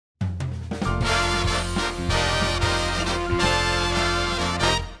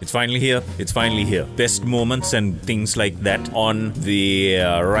It's finally here. It's finally here. Best moments and things like that on the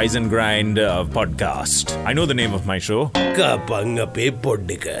Rise and Grind podcast. I know the name of my show. Kapangape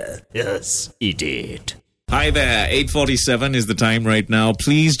Poddika. Yes. Eat it. Hi there, 8:47 is the time right now.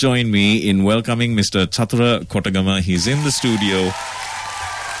 Please join me in welcoming Mr. Chathura Kotagama. He's in the studio.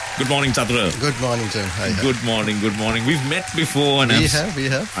 Good morning, Chathura. Good morning, Jim. Hi. Good morning. We've met before. And we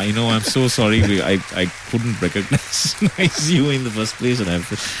have. I know, I'm so sorry. I couldn't recognize you in the first place, and I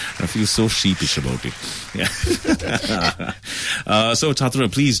feel so sheepish about it. Yeah. So, Chathura,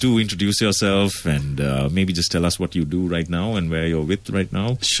 please do introduce yourself and maybe just tell us what you do right now and where you're with right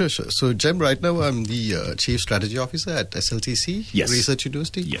now. Sure. So, Jem, right now I'm the Chief Strategy Officer at SLTC Research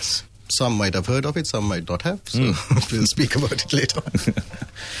University. Yes. Some might have heard of it, some might not have. So we'll speak about it later.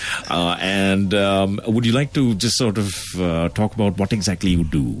 And would you like to just sort of talk about what exactly you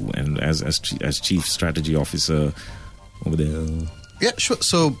do and as Chief Strategy Officer over there? Yeah, sure.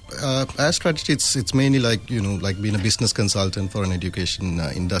 So, as strategy, it's mainly like being a business consultant for an education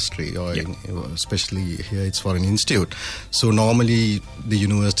industry, or especially here it's for an institute. So normally the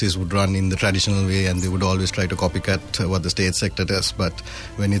universities would run in the traditional way, and they would always try to copycat what the state sector does. But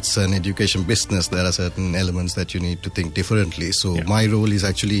when it's an education business, there are certain elements that you need to think differently. So my role is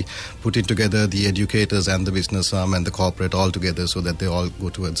actually putting together the educators and the business arm and the corporate all together, so that they all go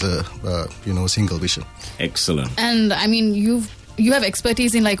towards a single vision. Excellent. And I mean, you have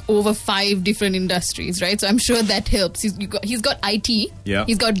expertise in like over 5 different industries, right? So I'm sure that helps. He's got IT. Yeah.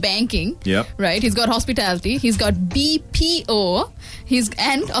 He's got banking. Yeah. Right. He's got hospitality. He's got BPO.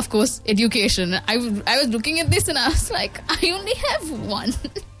 And of course education. I was looking at this and I was like, I only have one.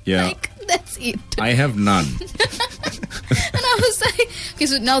 Yeah. Like, that's it. I have none. And I was like, okay,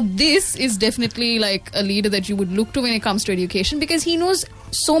 so now this is definitely like a leader that you would look to when it comes to education, because he knows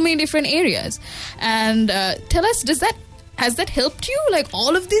so many different areas. And tell us, has that helped you? Like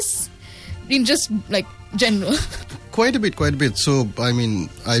all of this in just like general? Quite a bit. So, I mean,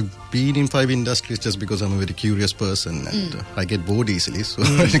 I've been in 5 industries just because I'm a very curious person and I get bored easily. So,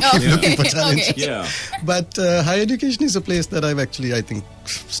 I keep looking for challenge. Okay. Yeah. But higher education is a place that I've actually, I think,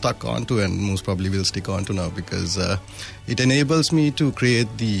 stuck onto and most probably will stick onto now, because it enables me to create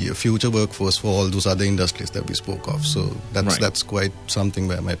the future workforce for all those other industries that we spoke of. So, that's quite something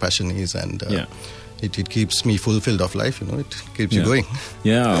where my passion is, and it keeps me fulfilled of life, it keeps you going.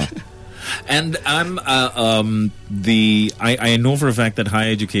 Yeah. And I know for a fact that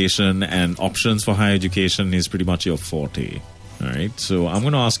higher education and options for higher education is pretty much your forte. All right. So I'm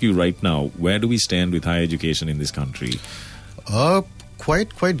going to ask you right now, where do we stand with higher education in this country?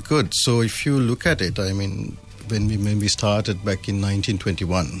 Quite good. So if you look at it, I mean, when we started back in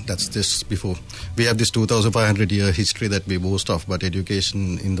 1921, that's just before. We have this 2,500-year history that we boast of, but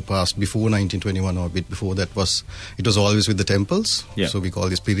education in the past, before 1921 or a bit before that, it was always with the temples. Yeah. So we call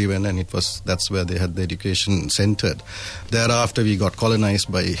this Piriven, and that's where they had the education centered. Thereafter, we got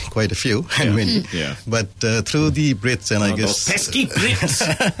colonized by quite a few and many. Yeah. But through the Brits, and I guess... Those pesky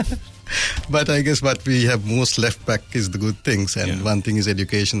Brits! But I guess what we have most left back is the good things. And one thing is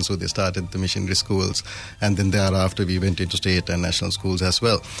education. So they started the missionary schools. And then thereafter we went into state and national schools as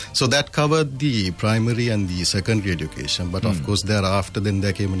well. So that covered the primary and the secondary education. But of course thereafter then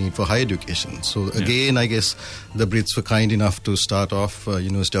there came a need for higher education. So again, I guess the Brits were kind enough to start off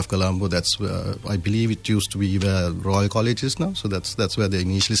University of Colombo. That's where I believe it used to be where Royal College is now. So that's where they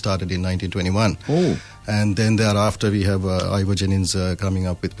initially started in 1921. Oh. And then thereafter we have Ivor Jennings coming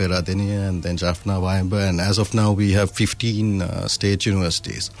up with Peradeniya, and then Jaffna, Wayamba, and as of now we have 15 state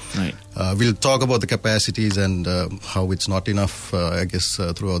universities. Right. We'll talk about the capacities and how it's not enough, I guess,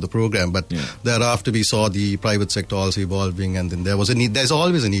 throughout the program. But thereafter we saw the private sector also evolving, and then there was a need. There's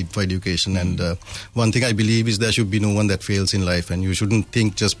always a need for education. And one thing I believe is there should be no one that fails in life, and you shouldn't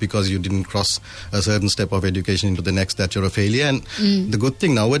think just because you didn't cross a certain step of education into the next that you're a failure. And the good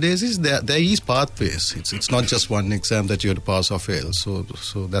thing nowadays is there is pathways. It's not just one exam that you have to pass or fail. So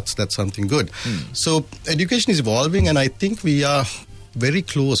that's something good. So education is evolving, and I think we are very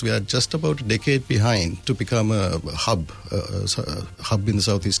close. We are just about a decade behind to become a hub in the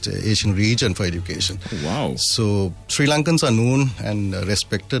Southeast Asian region for education. Wow. So Sri Lankans are known and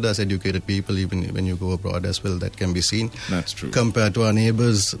respected as educated people, even when you go abroad as well. That can be seen. That's true. Compared to our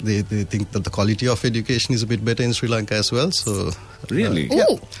neighbors, they think that the quality of education is a bit better in Sri Lanka as well. So really?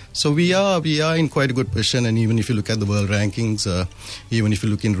 So we are in quite a good position, and even if you look at the world rankings, even if you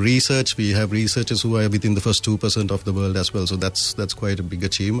look in research, we have researchers who are within the first 2% of the world as well. So that's quite a big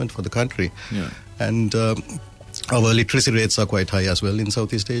achievement for the country. Yeah. And Our literacy rates are quite high as well in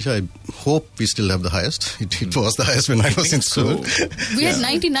Southeast Asia. I hope we still have the highest. It was the highest when I was in school. So. We had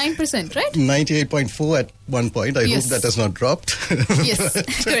 99%, right? 98.4 at one point. I hope that has not dropped. Yes,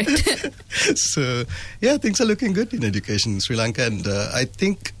 correct. So, yeah, things are looking good in education in Sri Lanka. And I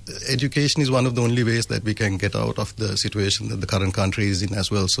think education is one of the only ways that we can get out of the situation that the current country is in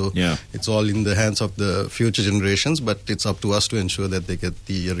as well. So it's all in the hands of the future generations, but it's up to us to ensure that they get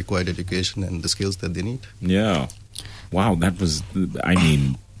the required education and the skills that they need. Yeah. Wow, that was, I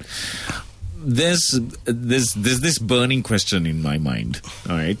mean, there's this burning question in my mind,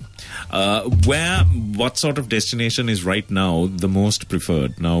 all right? What sort of destination is right now the most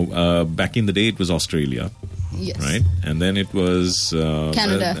preferred? Now, back in the day, it was Australia. Yes. Right, and then it was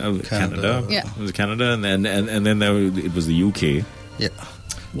Canada. Canada. Yeah. It was Canada, and then it was the UK. Yeah.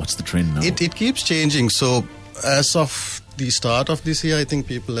 What's the trend now? It keeps changing. So as of the start of this year, I think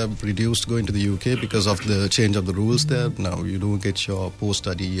people have reduced going to the UK because of the change of the rules there. Now you don't get your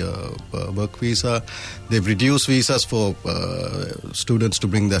post-study work visa. They've reduced visas for students to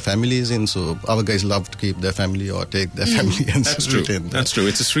bring their families in. So our guys love to keep their family or take their family and That's true. That's true.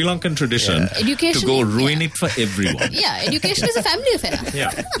 It's a Sri Lankan tradition to go ruin it for everyone. Yeah, education is a family affair.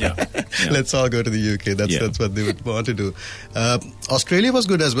 Yeah. Let's all go to the UK. That's what they would want to do. Australia was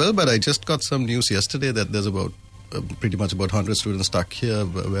good as well, but I just got some news yesterday that there's about pretty much about 100 students stuck here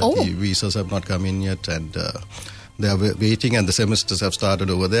where the visas have not come in yet, and they are waiting, and the semesters have started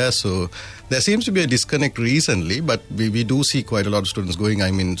over there. So there seems to be a disconnect recently, but we do see quite a lot of students going. I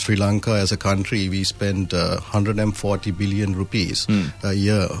mean, Sri Lanka as a country, we spend 140 billion rupees a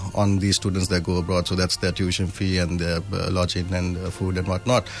year on these students that go abroad. So that's their tuition fee and their lodging and food and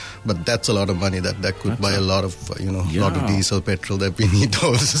whatnot. But that's a lot of money that could buy a lot of, lot of diesel, petrol that we need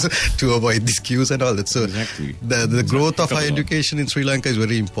also to avoid these queues and all that. So the growth of higher education in Sri Lanka is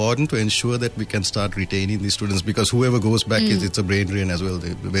very important to ensure that we can start retaining these students, because whoever goes back, it's a brain drain as well. They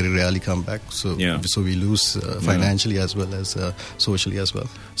very rarely come back. So we lose financially as well as socially as well.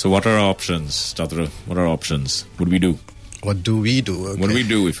 So what are our options, Chathura? What are our options? What do we do? What do we do? Okay. What do we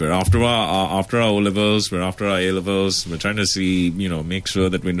do if we're after our O levels, we're after our A levels? We're trying to see, make sure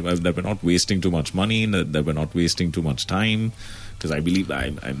that we're not wasting too much money, that we're not wasting too much time. Because I believe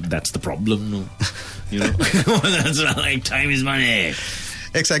that's the problem. That's like time is money.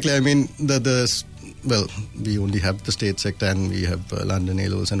 Exactly. I mean, we only have the state sector, and we have London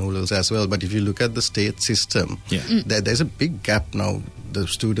A-levels and O-levels as well. But if you look at the state system, there's a big gap now. The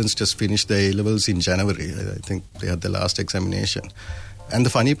students just finished their A-levels in January. I think they had the last examination. And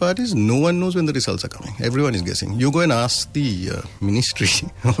the funny part is, no one knows when the results are coming. Everyone is guessing. You go and ask the ministry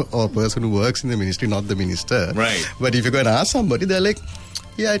or person who works in the ministry, not the minister. Right. But if you go and ask somebody, they're like,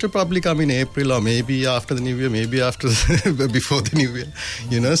 yeah, it will probably come in April, or maybe after the New Year, maybe after before the New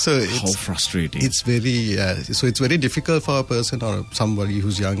Year. So it's how frustrating. It's very so it's very difficult for a person or somebody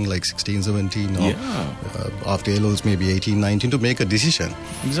who's young, like 16, 17, or after A-levels maybe 18, 19, to make a decision.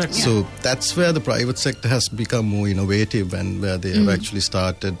 Exactly. So that's where the private sector has become more innovative, and where they have actually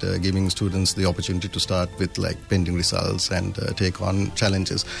started giving students the opportunity to start with like pending results and take on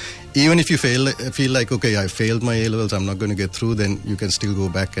challenges. Even if you feel like, okay, I failed my A-levels, I'm not going to get through, then you can still go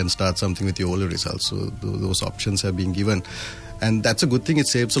back and start something with your O-level results. So those options have been given. And that's a good thing. It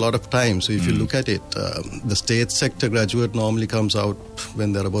saves a lot of time. So if you look at it, the state sector graduate normally comes out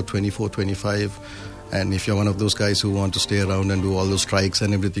when they're about 24, 25. And if you're one of those guys who want to stay around and do all those strikes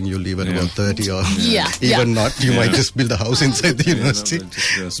and everything, you leave at about 30 or even not. You might just build a house inside the university.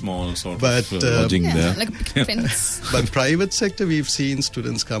 Just a small sort of lodging there. Like a picket fence. But private sector, we've seen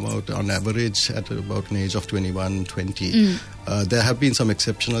students come out on average at about an age of 21, 20. There have been some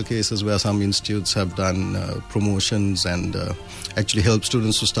exceptional cases where some institutes have done promotions and actually helped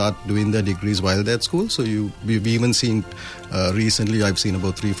students to start doing their degrees while they're at school. So we've even seen recently, I've seen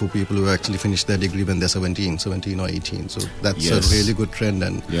about 3-4 people who actually finished their degree when they're 17 or 18. So that's a really good trend.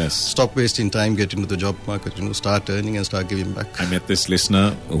 And stop wasting time, get into the job market, start earning and start giving back. I met this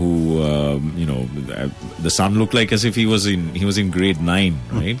listener who, the son looked like as if he was in grade 9,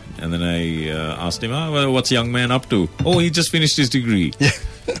 right? And then I asked him, what's young man up to? Oh, he just finished his degree. Yeah.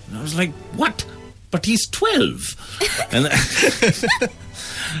 And I was like, what? But he's 12.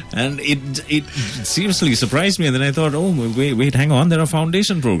 And it seriously surprised me. And then I thought, oh, wait, hang on. There are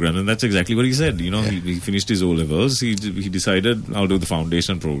foundation programs. And that's exactly what he said. He finished his O-levels. He decided, I'll do the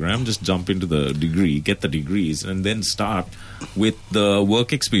foundation program, just jump into the degree, get the degrees, and then start with the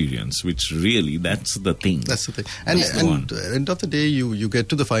work experience, which really, that's the thing. That's the thing. And at the end of the day, you get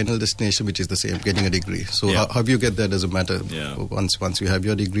to the final destination, which is the same, getting a degree. So how you get there doesn't matter. Yeah. Once you have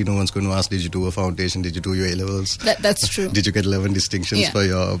your degree, no one's going to ask, did you do a foundation? Did you do your A-levels? That's true. Did you get 11 distinctions for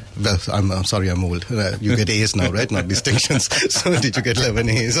your well, I'm sorry, I'm old. You get A's now, right? Not distinctions. So did you get 11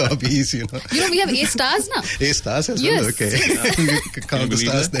 A's or B's? You know, we have A stars now. A stars as yes. well. Okay, you count the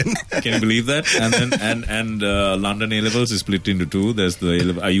stars then. Can you believe that? And London A levels is split into two. There's the A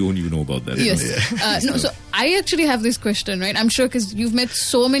level. You know about that? Yes. Yeah. No. So I actually have this question, right? I'm sure because you've met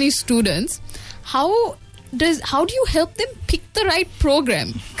so many students. How do you help them pick the right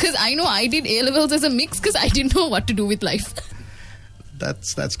program? Because I know I did A levels as a mix because I didn't know what to do with life.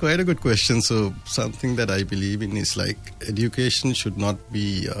 That's quite a good question. So something that I believe in is like education should not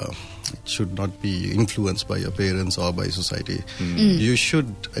be influenced by your parents or by society. You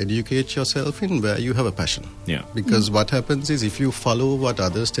should educate yourself in where you have a passion. Yeah. Because what happens is if you follow what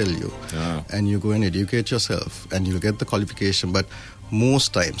others tell you and you go and educate yourself and you'll get the qualification, but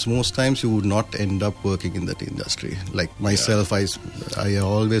most times you would not end up working in that industry. Like myself, I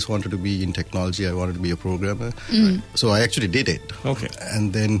always wanted to be in technology. I wanted to be a programmer. So I actually did it. Okay.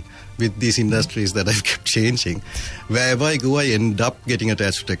 And then with these industries that I've kept changing, wherever I go, I end up getting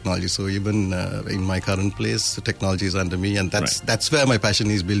attached to technology. So even in my current place, technology is under me, and that's where my passion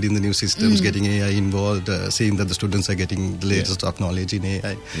is: building the new systems, getting AI involved, seeing that the students are getting the latest of knowledge in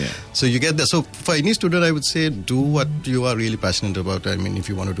AI. Yeah. So you get that. So for any student, I would say do what you are really passionate about. I mean, if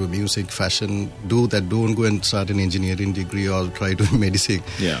you want to do music, fashion, do that. Don't go and start an engineering degree or try doing medicine.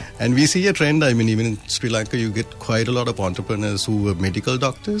 Yeah. And we see a trend. I mean, even in Sri Lanka, you get quite a lot of entrepreneurs who were medical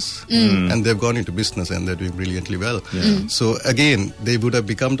doctors. And they've gone into business and they're doing brilliantly well. So again, they would have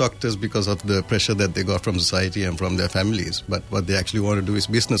become doctors because of the pressure that they got from society and from their families. But what they actually want to do is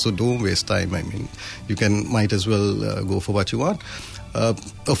business. So don't waste time. I mean, might as well go for what you want.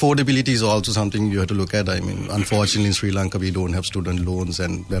 Affordability is also something you have to look at. I mean, unfortunately in Sri Lanka we don't have student loans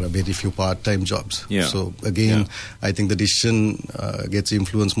and there are very few part-time jobs. So again, I think the decision gets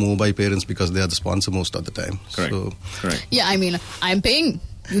influenced more by parents because they are the sponsor most of the time. Correct. Yeah, I mean, I'm paying.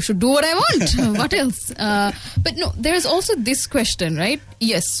 You should do what I want. What else? But no, there is also this question, right?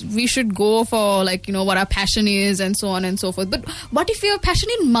 Yes, we should go for what our passion is and so on and so forth. But what if you have passion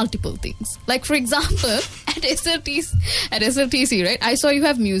in multiple things? Like, for example, at SLTC, right? I saw you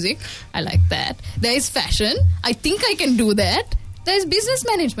have music. I like that. There is fashion. I think I can do that. There's business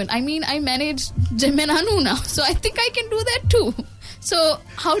management. I mean, I manage Gemenanu now. So I think I can do that too. So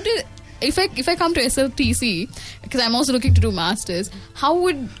if I come to SLTC, because I'm also looking to do masters, how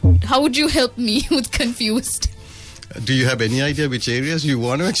would you help me who's confused? Do you have any idea which areas you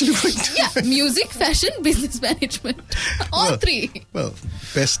want to actually go into? Yeah, music, fashion, business management, all three. Well,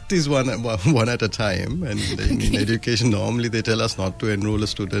 best is one at a time. And in education, normally they tell us not to enroll a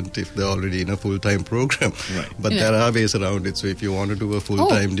student if they're already in a full-time program. Right. But there are ways around it. So if you want to do a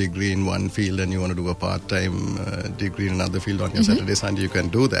full-time degree in one field and you want to do a part-time degree in another field on your Saturday, Sunday, you can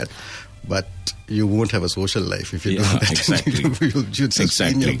do that. But you won't have a social life if you do that. Exactly. You'll just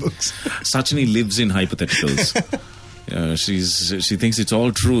in your books. Sachini lives in hypotheticals. She thinks it's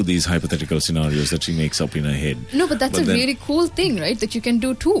all true, these hypothetical scenarios that she makes up in her head. No, but that's really cool thing, right? That you can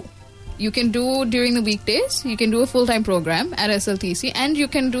do too. You can do during the weekdays, you can do a full-time program at SLTC, and you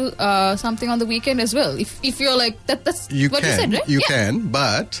can do something on the weekend as well. If you're like, that's what you said, right? You can,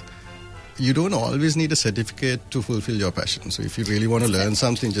 but you don't always need a certificate to fulfill your passion. So if you really want to learn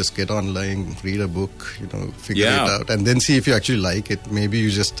something, just get online, read a book, figure it out, and then see if you actually like it. Maybe you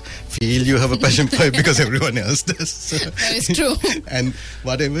just feel you have a passion for it because everyone else does. So, that is true. And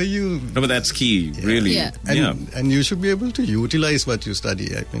whatever you... No, but that's key, really. Yeah. And you should be able to utilize what you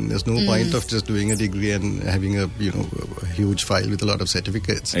study. I mean, there's no point of just doing a degree and having a huge file with a lot of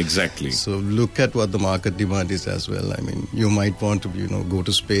certificates. Exactly. So look at what the market demand is as well. I mean, you might want to go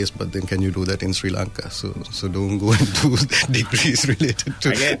to space, but then can you do that in Sri Lanka? So don't go and do degrees related to...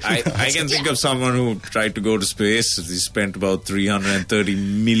 I can think of someone who tried to go to space. He spent about 330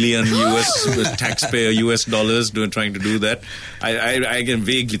 million taxpayer US dollars trying to do that. I can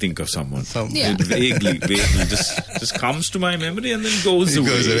vaguely think of someone. Vaguely. Just comes to my memory and then goes away.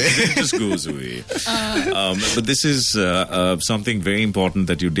 It just goes away. But this is something very important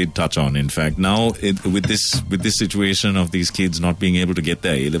that you did touch on. In fact, now with this situation of these kids not being able to get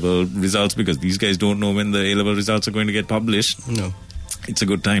their A-level results because these guys don't know when the A-level results are going to get published. No. It's a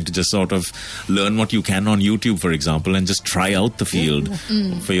good time to just sort of learn what you can on YouTube, for example, and just try out the field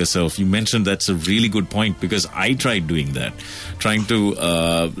for yourself. You mentioned that's a really good point because I tried doing that, trying to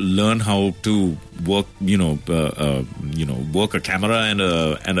learn how to work, work a camera and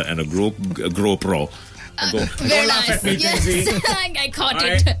a GoPro. Very nice. Yes, I caught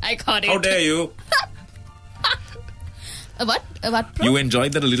it. How dare you? What? A what pro? You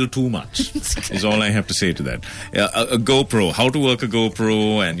enjoyed that a little too much, is all I have to say to that. A GoPro, how to work a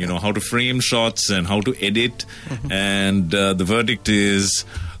GoPro, and how to frame shots and how to edit, and the verdict is,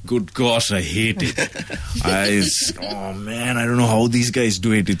 good gosh, I hate it. Oh man, I don't know how these guys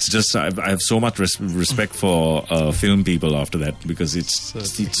do it. It's just I have so much respect for film people after that, because it's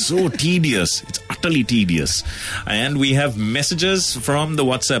so tedious. It's utterly tedious. And we have messages from the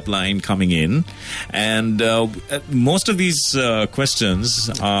WhatsApp line coming in, and most of these questions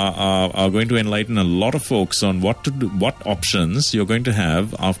are going to enlighten a lot of folks on what to do, what options you're going to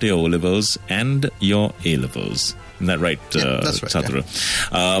have after your O-levels and your A-levels. Isn't that right, that's right, Chathura?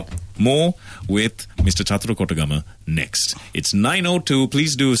 More with Mr. Chathura Kotagama next. It's 9:02.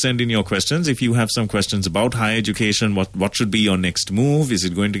 Please do send in your questions. If you have some questions about higher education, what should be your next move? Is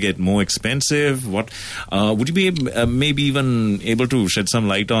it going to get more expensive? What would you be maybe even able to shed some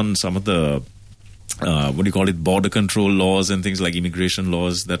light on some of the border control laws and things like immigration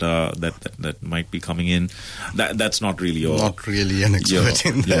laws that might be coming in? That's not really an expert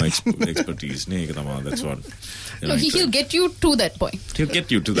in your expertise. That's what. No, he'll get you to that point. He'll get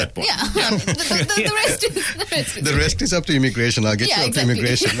you to that point. Yeah. The rest is up to immigration. I'll get you up to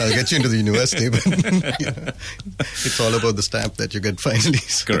immigration. I'll get you into the university. But it's all about the stamp that you get finally.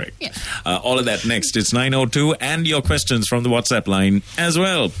 Correct. Yeah. All of that next. It's 9:02, and your questions from the WhatsApp line as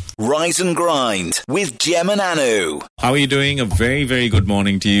well. Rise and Grind with Jem and Anu. How are you doing? A very, very good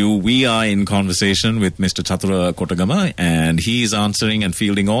morning to you. We are in conversation with Mr. Chathura Kotagama, and he is answering and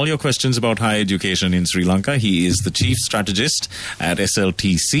fielding all your questions about higher education in Sri Lanka. He is the chief strategist at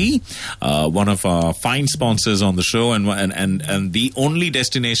SLTC, one of our fine sponsors on the show, and the only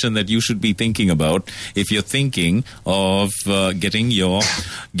destination that you should be thinking about if you're thinking of getting your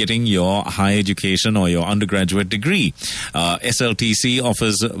higher education or your undergraduate degree. SLTC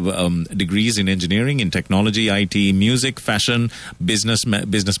offers degrees in engineering, in technology, IT, music, fashion, business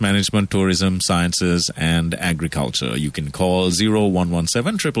management, tourism, sciences, and agriculture. You can call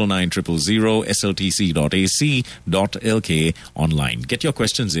 0117 999 000, sltc.ac.lk online. Get your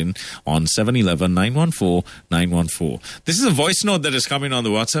questions in on 711 914 914. This is a voice note that is coming on the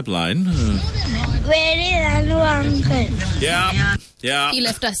WhatsApp line. Where is Anu uncle? Yeah. He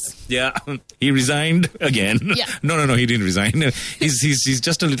left us. Yeah, he resigned again. Yeah. No, he didn't resign. He's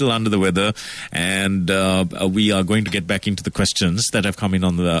just a little under the weather, and we are going to get back into the questions that have come in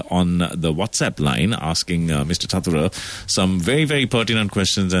on the WhatsApp line, asking Mr. Chathura some very, very pertinent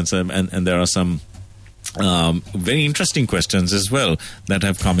questions, and there are some very interesting questions as well that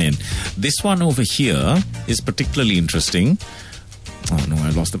have come in. This one over here is particularly interesting. Oh no, I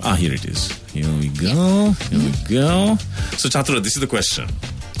lost them. Here it is. Here we go. So Chathura, this is the question.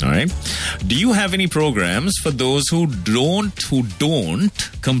 All right. Do you have any programs for those who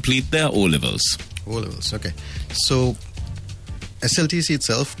don't complete their O-levels? O-levels, okay. So SLTC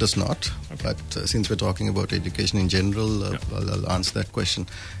itself does not, but since we're talking about education in general, I'll answer that question.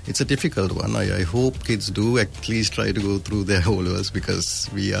 It's a difficult one. I hope kids do at least try to go through their O-levels, because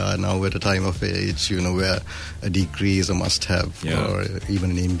we are now at a time of age, where a degree is a must-have, or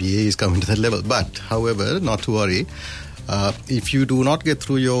even an MBA is coming to that level. But, however, not to worry. If you do not get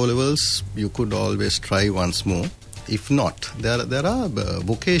through your O-levels, you could always try once more. If not, there are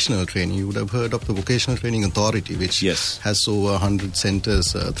vocational training. You would have heard of the Vocational Training Authority, which has over 100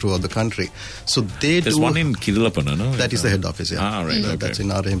 centers throughout the country. So There's one in Kidalapana, no? That is the head office, yeah. Right. Okay. That's in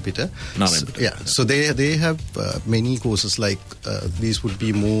Narempita. So they have many courses like these would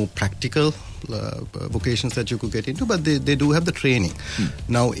be more practical vocations that you could get into, but they do have the training.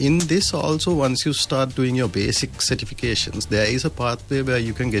 Now, in this also, once you start doing your basic certifications, there is a pathway where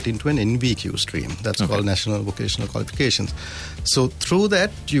you can get into an NVQ stream. That's called National Vocational Qualifications. So through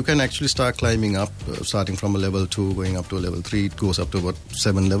that, you can actually start climbing up, starting from a level 2, going up to a level 3. It goes up to about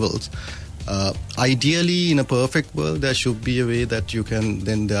 7 levels. Ideally, in a perfect world, there should be a way that you can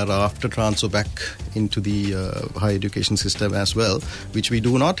then thereafter transfer back into the higher education system as well, which we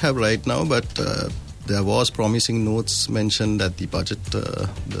do not have right now, but there was promising notes mentioned that the budget,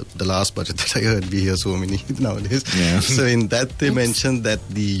 the last budget that I heard, we hear so many nowadays. Yeah. So in that they mentioned that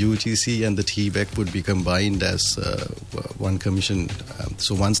the UGC and the TVEC would be combined as one commission.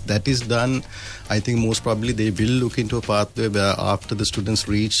 So once that is done, I think most probably they will look into a pathway where after the students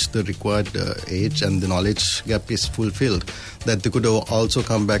reach the required age and the knowledge gap is fulfilled, that they could also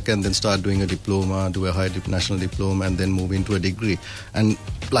come back and then start doing a diploma, do a higher national diploma, and then move into a degree. And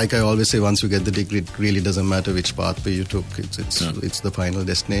like I always say, once you get the degree, it really doesn't matter which pathway you took. It's the final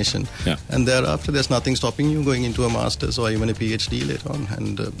destination. Yeah. And thereafter, there's nothing stopping you going into a master's or even a PhD later on.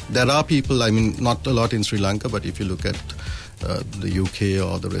 And there are people, not a lot in Sri Lanka, but if you look at the UK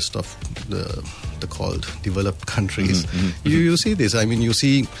or the rest of the the called developed countries, you see this. I mean, you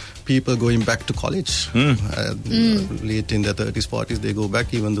see people going back to college late in their 30s, 40s. They go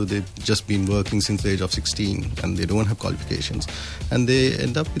back even though they've just been working since the age of 16 and they don't have qualifications, and they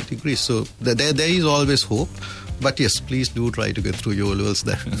end up with degrees. So there is always hope. But yes, please do try to get through your levels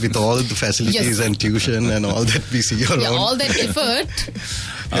that with all the facilities and tuition and all that we see around. Yeah, all that effort.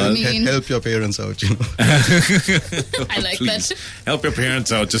 Help your parents out, I like Please. that. Help your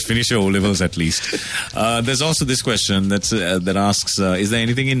parents out. Just finish your O-levels at least. There's also this question that asks, is there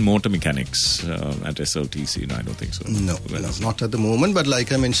anything in motor mechanics at SLTC? No, I don't think so. No, not at the moment. But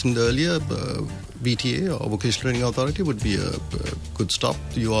like I mentioned earlier, VTA or Vocational Training Authority would be a good stop.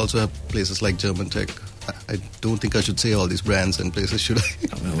 You also have places like German Tech. I don't think I should say all these brands and places, should I?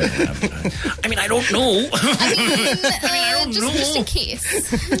 I mean, I don't know. Just in case.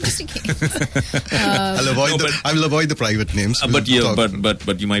 Just in case. I will avoid the private names. But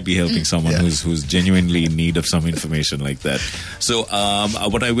you might be helping someone who's genuinely in need of some information like that. So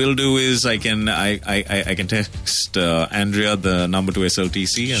what I will do is I can text Andrea the number to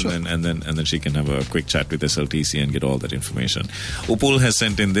SLTC and then she can have a quick chat with SLTC and get all that information. Upul has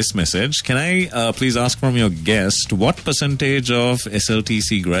sent in this message. Can I please ask from your guest what percentage of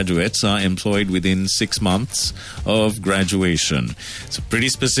SLTC graduates are employed within 6 months of graduation? It's a pretty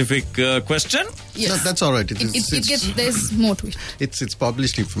specific question. Yes. That's all right. There's more to it. It's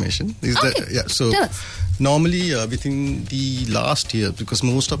published information. Tell us. Normally within the last year, because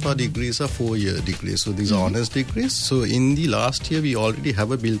most of our degrees are 4-year degrees, so these are honors degrees. So in the last year, we already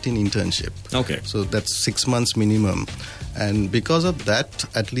have a built-in internship. Okay. So that's 6 months minimum. And because of that,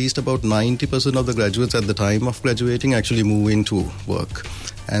 at least about 90% of the graduates at the time of graduating actually move into work.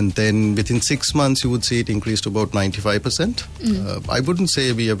 And then within 6 months, you would see it increase to about 95%. I wouldn't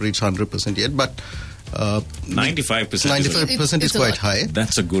say we have reached 100% yet, but 95% is quite high.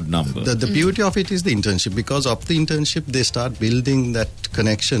 That's a good number. The beauty of it is the internship. Because of the internship, they start building that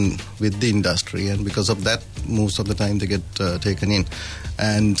connection with the industry, and because of that, most of the time they get taken in.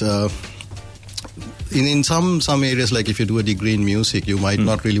 And in some areas, like if you do a degree in music, you might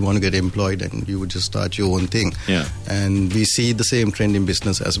not really want to get employed and you would just start your own thing. Yeah. And we see the same trend in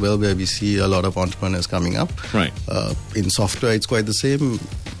business as well, where we see a lot of entrepreneurs coming up. Right. In software, it's quite the same.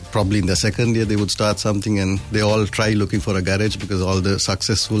 Probably in the second year, they would start something and they all try looking for a garage because all the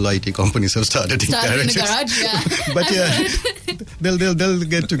successful IT companies have started in garages. In the garage, yeah. But they'll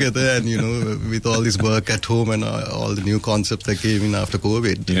get together and, with all this work at home and all the new concepts that came in after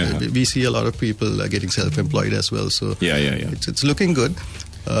COVID, we see a lot of people getting self-employed as well. So it's looking good.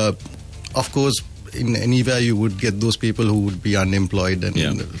 Of course, in anywhere you would get those people who would be unemployed, and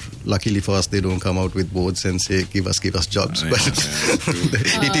luckily for us, they don't come out with boards and say, give us jobs. But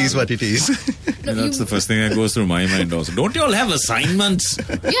it is what it is. That's the first thing that goes through my mind also. Don't you all have assignments?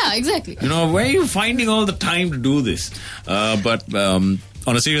 Yeah, exactly. Where are you finding all the time to do this? But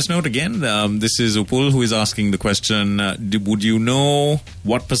on a serious note, again, this is Upul who is asking the question, would you know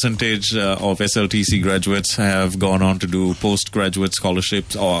what percentage of SLTC graduates have gone on to do postgraduate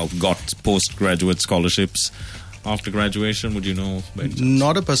scholarships or got postgraduate scholarships after graduation? Would you know?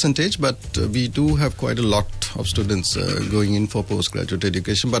 Not a percentage, but we do have quite a lot of students going in for postgraduate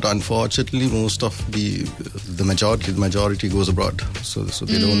education. But unfortunately, most of the majority goes abroad. So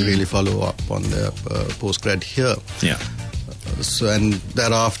they don't really follow up on their postgrad here. Yeah. And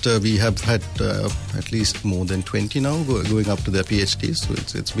thereafter, we have had at least more than 20 now going up to their PhDs.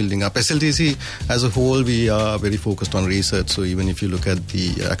 So it's building up. SLTC as a whole, we are very focused on research. So even if you look at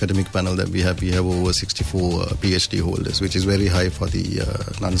the academic panel that we have over 64 PhD holders, which is very high for the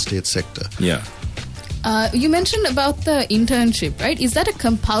non-state sector. Yeah. You mentioned about the internship, right? Is that a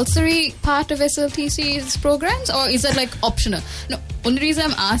compulsory part of SLTC's programs, or is that like optional? No, only reason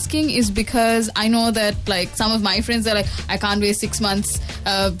I'm asking is because I know that like some of my friends are like, I can't waste 6 months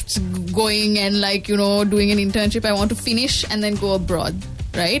going and doing an internship. I want to finish and then go abroad,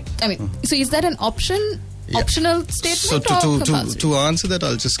 right? I mean, so is that an optional statement or compulsory? To answer that,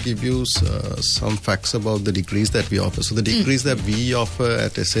 I'll just give you some facts about the degrees that we offer. So the degrees that we offer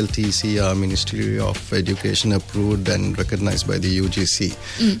at SLTC are Ministry of Education approved and recognized by the UGC.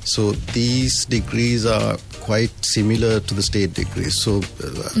 So these degrees are quite similar to the state degrees. So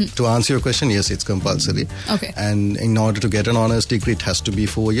to answer your question, yes, it's compulsory. Okay. And in order to get an honors degree, it has to be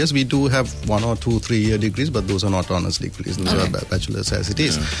 4 years. We do have 1 or 2 3-year degrees, but those are not honors degrees. Those are bachelor's as it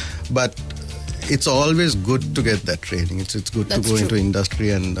is. But it's always good to get that training. It's good to go into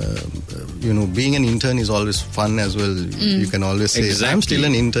industry, and being an intern is always fun as well. You can always say, I'm still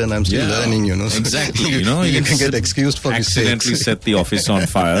an intern, I'm still learning, Exactly. You can get excused for accidentally mistakes. set the office on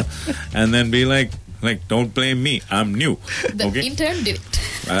fire and then be like, don't blame me, I'm new. The intern did it.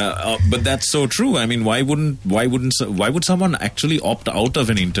 But that's so true. I mean, why would someone actually opt out of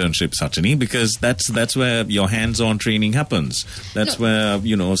an internship, Satchini? Because that's where your hands-on training happens. That's where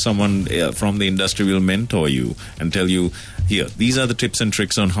someone from the industry will mentor you and tell you, here, these are the tips and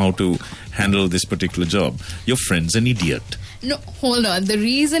tricks on how to handle this particular job. Your friend's an idiot. No, hold on. The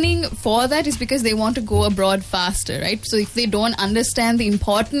reasoning for that is because they want to go abroad faster, right? So if they don't understand the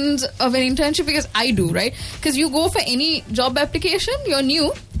importance of an internship, because I do, right? Because you go for any job application, you're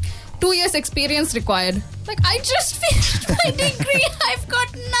new, 2 years experience required. Like, I just finished my degree, I've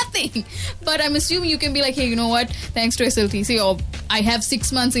got nothing. But I'm assuming you can be like, hey, you know what? Thanks to SLTC, or I have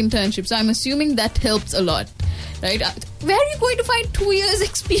 6 months internship. So I'm assuming that helps a lot, right? Where are you going to find 2 years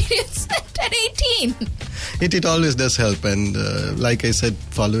experience at 18? It always does help, and like I said,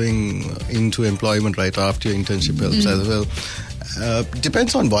 following into employment right after your internship helps as well.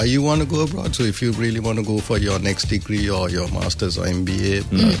 Depends on why you want to go abroad. So if you really want to go for your next degree or your master's or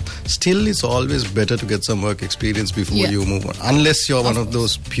MBA, still it's always better to get some work experience before you move on. Unless you're one of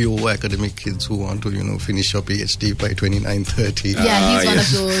those pure academic kids who want to, finish your PhD by 29, 30. Yeah, he's one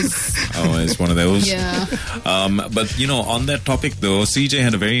of those. Oh, it's one of those. Yeah. But, on that topic, though, CJ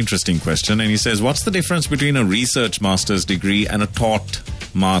had a very interesting question, and he says, what's the difference between a research master's degree and a taught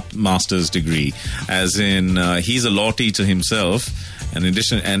master's degree? As in, he's a law teacher himself, and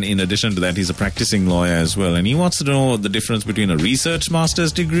in addition to that, he's a practicing lawyer as well. And he wants to know the difference between a research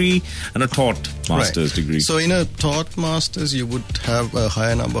master's degree and a taught master's degree. So in a taught master's, you would have a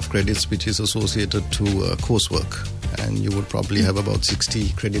higher number of credits which is associated to coursework. And you would probably have about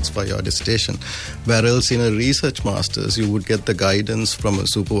 60 credits for your dissertation. Whereas in a research master's, you would get the guidance from a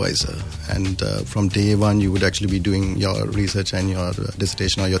supervisor. And from day one, you would actually be doing your research and your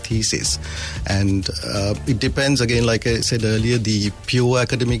dissertation or your thesis. And it depends, again, like I said earlier, the pure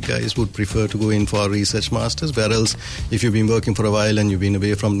academic guys would prefer to go in for a research master's. Whereas if you've been working for a while and you've been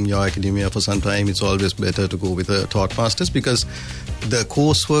away from your academia for some time, it's always better to go with a taught master's, because the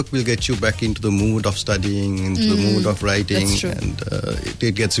coursework will get you back into the mood of studying, into the mood of writing, and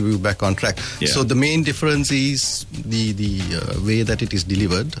it gets you back on track. Yeah. So the main difference is the way that it is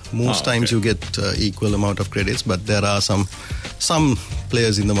delivered. Most times you get equal amount of credits, but there are some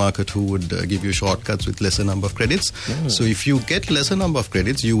players in the market who would give you shortcuts with lesser number of credits. So if you get lesser number of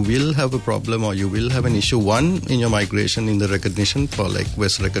credits, you will have a problem, or you will have an issue, one, in your migration in the recognition for like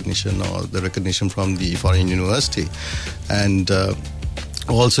West recognition or the recognition from the foreign university. And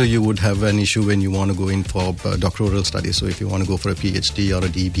also, you would have an issue when you want to go in for doctoral studies. So if you want to go for a PhD or a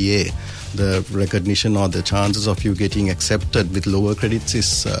DBA, the recognition or the chances of you getting accepted with lower credits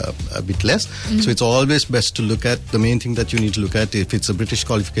is a bit less. So it's always best to look at, the main thing that you need to look at, if it's a British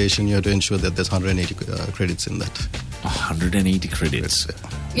qualification, you have to ensure that there's 180 credits in that. 180 credits.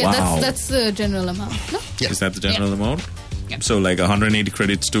 Yeah, wow. that's the general amount. No? Yeah. Is that the general amount? Yeah. So like 180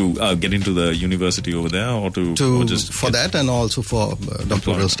 credits to get into the university over there, or just for that, and also for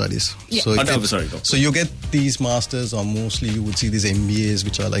doctoral studies. Yeah. So, So you get these masters, or mostly you would see these MBAs,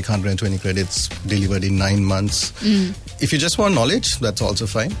 which are like 120 credits delivered in 9 months. If you just want knowledge, that's also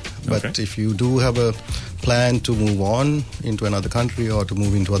fine. But if you do have a plan to move on into another country or to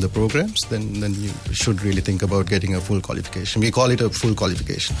move into other programs, then you should really think about getting a full qualification. We call it a full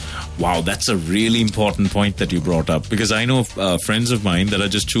qualification. Wow, that's a really important point that you brought up, because I know friends of mine that are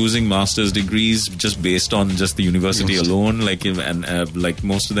just choosing master's degrees just based on just the university alone. Like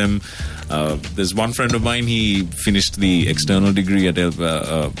most of them, there's one friend of mine, he finished the external degree at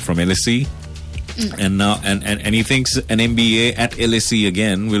from LSE. And now and he thinks an MBA at LSE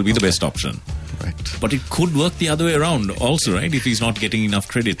again will be the best option. Right. But it could work the other way around also, right? If he's not getting enough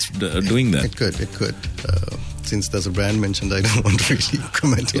credits doing that. It could. Since there's a brand mentioned, I don't want to really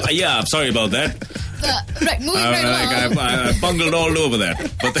comment. Yeah, I'm sorry about that. Moving right along. I bungled all over that.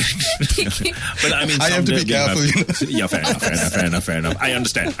 But I mean, I have to be careful. Yeah, fair enough. I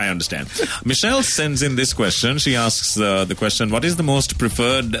understand. Michelle sends in this question. She asks the question, what is the most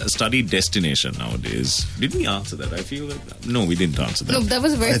preferred study destination nowadays? Did we answer that? I feel like... No, we didn't answer that. No, that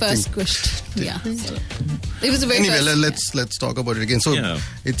was the very first question. Yeah. It was a very first. Let's talk about it again. So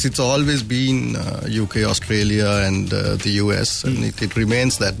it's always been UK, Australia, and the US, and it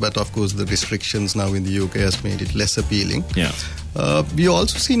remains that. But of course, the restrictions now in the UK has made it less appealing. Yeah. We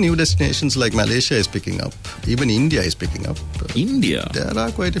also see new destinations like Malaysia is picking up. Even India is picking up. India? There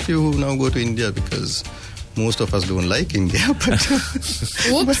are quite a few who now go to India because most of us don't like India. But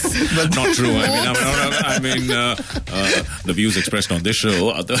Oops. Not true. The views expressed on this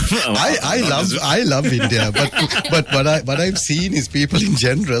show. I love India, but what I've seen is people in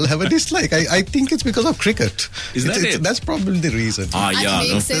general have a dislike. I think it's because of cricket. Is that it? That's probably the reason. Yeah.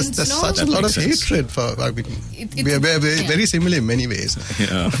 It makes sense, There's no? such a lot of hatred for. We are very similar in many ways.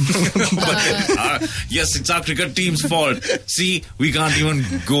 Yeah. Yes, it's our cricket team's fault. See, we can't even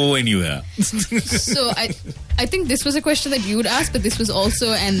go anywhere. So I think this was a question that you'd asked, but this was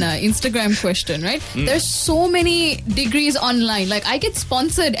also an Instagram question, right? There's so many degrees online. Like I get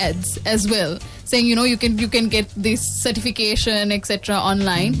sponsored ads as well, saying you can get this certification, etc.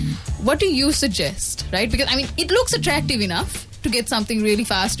 online. What do you suggest, right? Because I mean, it looks attractive enough to get something really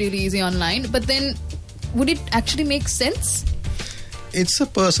fast, really easy online, but then would it actually make sense? It's a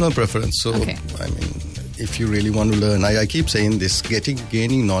personal preference. So Okay. I mean, if you really want to learn, I keep saying this: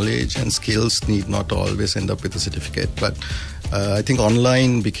 gaining knowledge and skills need not always end up with a certificate. But I think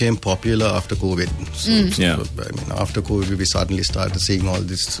online became popular after COVID. So, I mean, after COVID, we suddenly started seeing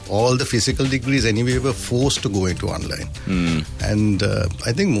all the physical degrees. Anyway, we were forced to go into online, and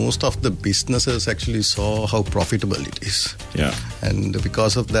I think most of the businesses actually saw how profitable it is. Yeah. And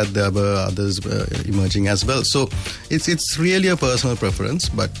because of that, there were others emerging as well. So it's really a personal preference.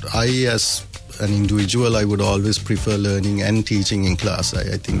 But as an individual, I would always prefer learning and teaching in class.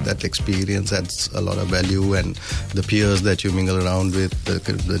 I think that experience adds a lot of value, and the peers that you mingle around with,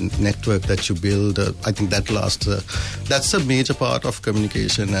 the network that you build, I think that lasts. That's a major part of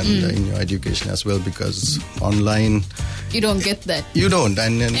communication and in your education as well, because online You don't get that. you don't,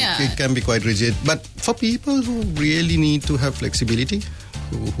 and it can be quite rigid. But for people who really need to have flexibility,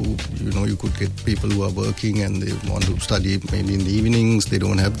 who you could get people who are working and they want to study maybe in the evenings, they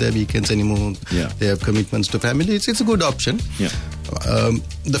don't have their weekends anymore, they have commitments to family, it's a good option.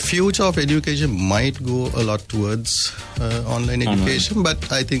 The future of education might go a lot towards online education,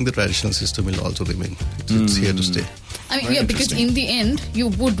 but I think the traditional system will also remain. It's here to stay. I mean, because in the end, you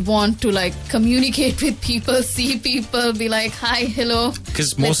would want to like communicate with people, see people, be like, hi, hello.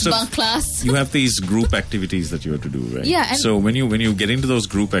 Because let's bunk class. you have these group activities that you have to do, right? Yeah. And so when you get into those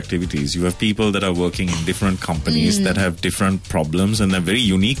group activities, you have people that are working in different companies that have different problems, and they're very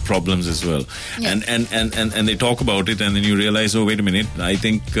unique problems as well. Yeah. And they talk about it, and then you realize, oh, wait a minute, I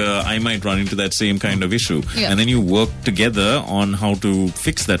think I might run into that same kind of issue. Yeah. And then you work together on how to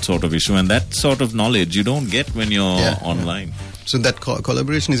fix that sort of issue, and that sort of knowledge you don't get when you're online. So that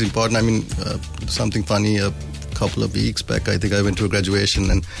collaboration is important. I mean, something funny, a couple of weeks back, I think I went to a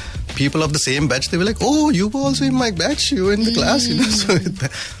graduation, and people of the same batch, they were like, oh, you were also in my batch, you were in the class, So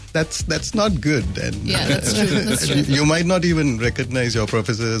that's not good. And that's true. That's true. You might not even recognize your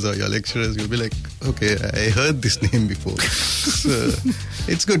professors or your lecturers. You'll be like, okay, I heard this name before. So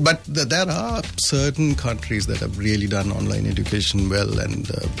it's good. But there are certain countries that have really done online education well, and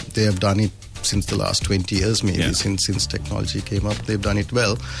they have done it since the last 20 years, maybe, since technology came up. They've done it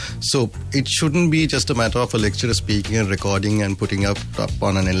well. So it shouldn't be just a matter of a lecturer speaking and recording and putting up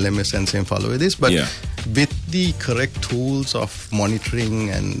on an LMS and saying, follow this. But with the correct tools of monitoring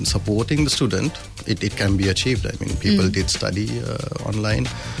and supporting the student, it can be achieved. I mean, people did study online.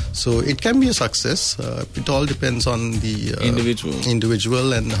 So it can be a success. It all depends on the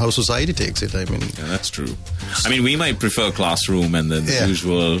individual and how society takes it. I mean, that's true. I mean, we might prefer classroom and then the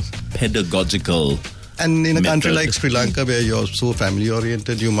usual pedagogical. And in a country like Sri Lanka, where you're so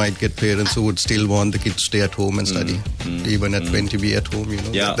family-oriented, you might get parents who would still want the kids to stay at home and study, even at 20 be at home.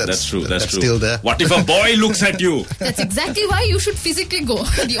 Yeah, that's true. That's true. Still there. What if a boy looks at you? That's exactly why you should physically go.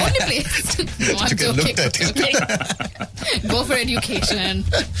 The only place to get looked at. Go for education.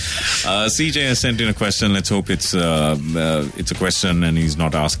 CJ has sent in a question. Let's hope it's a question and he's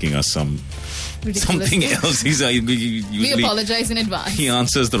not asking us something else. We apologize in advance. He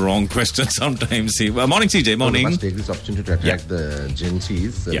answers the wrong question sometimes. Morning, CJ. Morning. I must take this opportunity to attract the Gen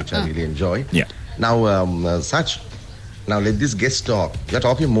Zs, which I really enjoy. Yeah. Now, now let this guest talk. You're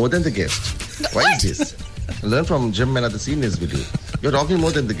talking more than the guest. Why is this? Learn from Jim and other seniors with you. You're talking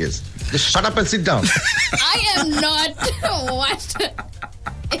more than the guest. Just shut up and sit down. I am not. What?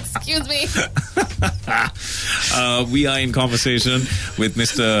 Excuse me. We are in conversation with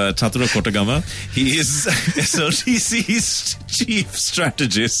Mr. Chathura Kotagama. He is SLTC's chief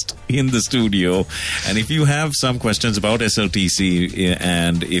strategist in the studio. And if you have some questions about SLTC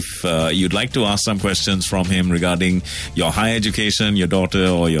and if you'd like to ask some questions from him regarding your higher education, your daughter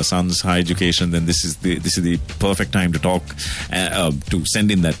or your son's higher education, then this is the perfect time to talk, to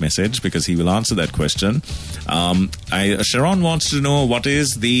send in that message, because he will answer that question. Sharon wants to know what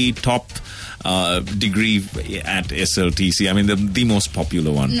is the top degree at SLTC. I mean, the most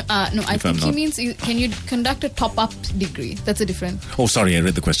popular one. No, I think he means, can you conduct a top-up degree? That's a different... Oh, sorry, I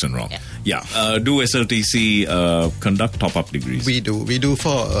read the question wrong. Yeah. Do SLTC conduct top-up degrees? We do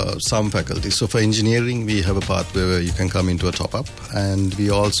for some faculties. So for engineering, we have a pathway where you can come into a top-up, and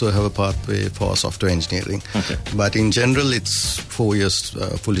we also have a pathway for software engineering. Okay. But in general, it's 4 years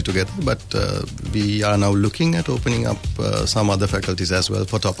fully together. But we are now looking at opening up some other faculties as well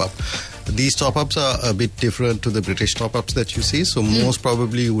for top-up. These top-ups are a bit different to the British top-ups that you see. So most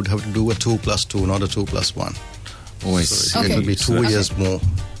probably you would have to do a 2+2, not a 2+1. Oh, I so see. it will be 2 years more.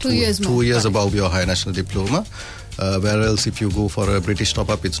 2 years more. 2 years above your higher national diploma. Whereas if you go for a British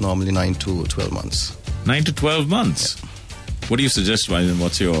top-up, it's normally 9 to 12 months. 9 to 12 months? Yeah. What do you suggest?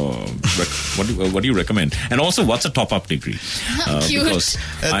 What's your what do you recommend? And also, what's a top-up degree? Cute. Because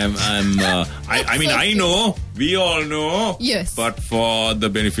I know, we all know. Yes. But for the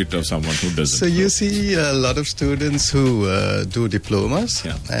benefit of someone who doesn't. So you see a lot of students who do diplomas,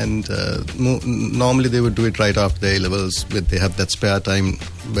 and normally they would do it right after their A-levels, but they have that spare time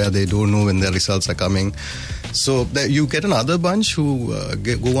where they don't know when their results are coming. So you get another bunch who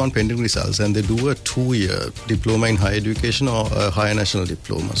go on pending results, and they do a 2-year diploma in higher education or a higher national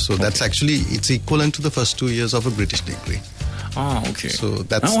diploma. So that's actually, it's equivalent to the first 2 years of a British degree. Ah, okay. So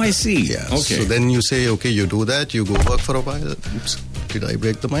that's... I see. Yeah. Okay. So then you say, okay, you do that, you go work for a while. Oops. Did I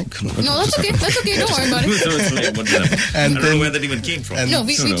break the mic? No, that's okay. That's okay. Don't worry about it. I don't know where that even came from. No,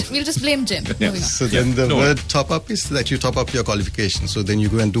 we'll just blame Jim. Yeah. So then the word top up is that you top up your qualification. So then you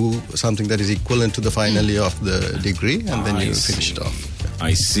go and do something that is equivalent to the final year of the degree, and then you finish it off.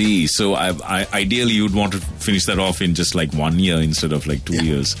 I see. So ideally you'd want to finish that off in just like 1 year instead of like 2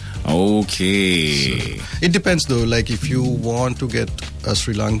 years. Okay. So it depends though. Like if you want to get a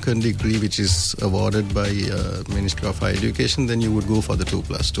Sri Lankan degree which is awarded by Ministry of Higher Education, then you would go for the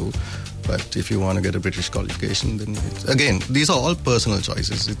 2+2. But if you want to get a British qualification, then again, these are all personal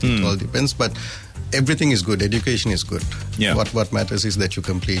choices. It all depends. But everything is good. Education is good. Yeah. What matters is that you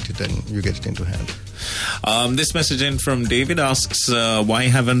complete it and you get it into hand. This message in from David asks, why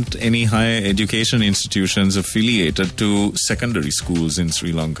haven't any higher education institutions affiliated to secondary schools in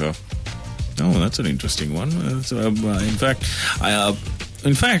Sri Lanka? Oh, that's an interesting one.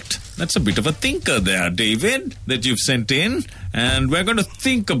 In fact, that's a bit of a thinker there, David, that you've sent in, and we're going to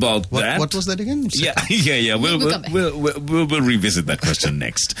think about that. What was that again? Yeah. We'll revisit that question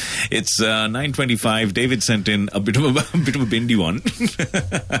next. It's 9:25. David sent in a bit of a bendy one,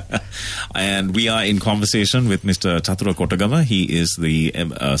 and we are in conversation with Mr. Chathura Kotagama. He is the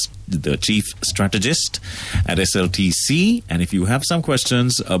chief strategist at SLTC, and if you have some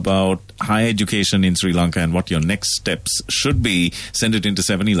questions about higher education in Sri Lanka and what your next steps should be, send it into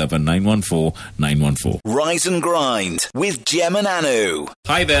 711-914-914. Rise and Grind with Gem and Anu.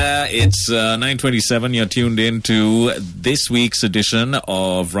 Hi there, it's 9:27. You're tuned in to this week's edition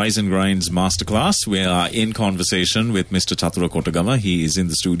of Rise and Grind's Masterclass. We are in conversation with Mr. Chathura Kotagama. He is in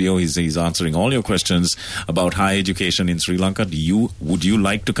the studio. He's answering all your questions about higher education in Sri Lanka. Would you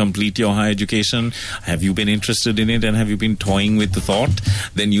like to complete your higher education? Have you been interested in it, and have you been toying with the thought?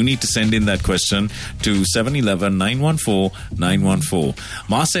 Then you need to send in that question to 711-914-914.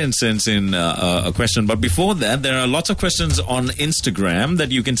 Marcin sends in a question, but before that, there are lots of questions on Instagram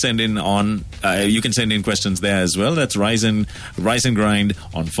that you can send in on. You can send in questions there as well. That's Rise and Grind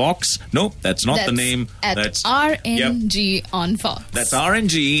on Fox. Nope, that's not the name. That's RNG on Fox. That's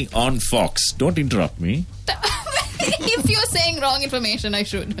RNG on Fox. Don't interrupt me. If you're saying wrong information, I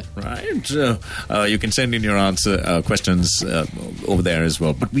should. Right. You can send in your questions over there as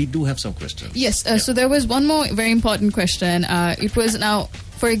well. But we do have some questions. Yes. So there was one more very important question. It was now,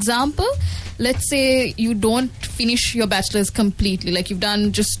 for example, let's say you don't finish your bachelor's completely. Like you've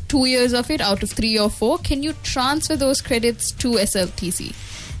done just 2 years of it out of 3 or 4. Can you transfer those credits to SLTC?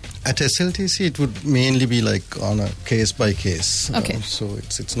 At SLTC, it would mainly be like on a case by case. Okay. So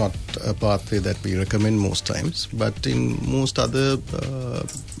it's not a pathway that we recommend most times. But in most other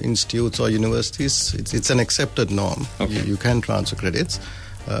institutes or universities, it's an accepted norm. Okay. You can transfer credits.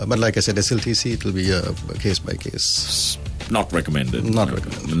 But like I said, SLTC, it will be a case by case. Not recommended. Not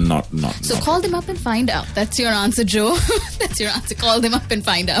recommended. Not. So call them up and find out. That's your answer, Joe. That's your answer. Call them up and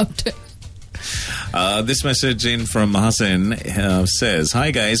find out. This message in from Mahasen says,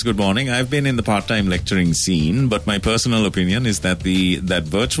 "Hi guys, good morning. I've been in the part-time lecturing scene, but my personal opinion is that that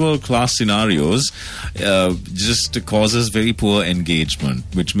virtual class scenarios just causes very poor engagement,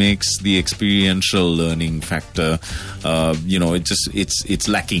 which makes the experiential learning factor, it's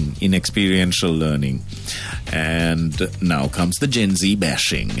lacking in experiential learning." And now comes the Gen Z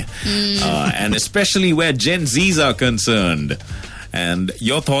bashing, and especially where Gen Zs are concerned. And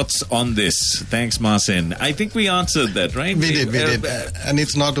your thoughts on this? Thanks, Marcin. I think we answered that, right? We did. And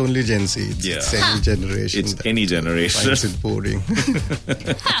it's not only Gen Z. It's any generation. It's any generation. Finds it boring.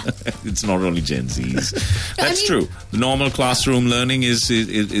 It's not only Gen Zs. That's true. The normal classroom learning is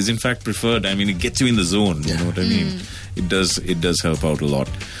in fact preferred. I mean, it gets you in the zone. You know what I mean? It does help out a lot.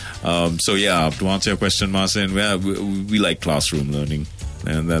 To answer your question, Marcin, we like classroom learning.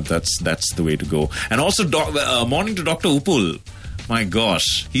 And that's the way to go. And also, morning to Dr. Upul. My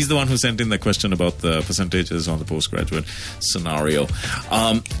gosh, he's the one who sent in the question about the percentages on the postgraduate scenario.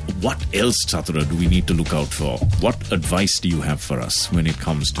 What else, Chathura, do we need to look out for? What advice do you have for us when it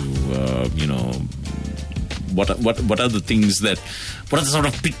comes to, what are the things what are the sort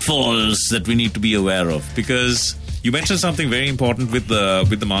of pitfalls that we need to be aware of? Because you mentioned something very important with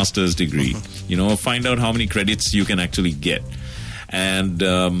the master's degree. Find out how many credits you can actually get. And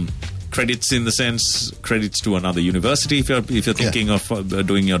credits in the sense, credits to another university if you're thinking of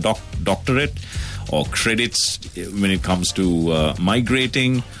doing your doctorate, or credits when it comes to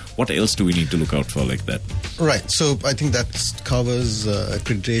migrating. What else do we need to look out for like that? Right. So I think that covers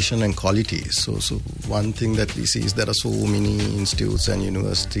accreditation and quality. So one thing that we see is there are so many institutes and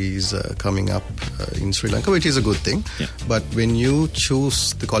universities coming up in Sri Lanka, which is a good thing. Yeah. But when you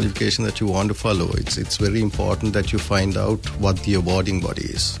choose the qualification that you want to follow, it's very important that you find out what the awarding body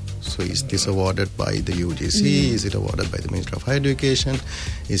is. So is this awarded by the UGC? Is it awarded by the Ministry of Higher Education?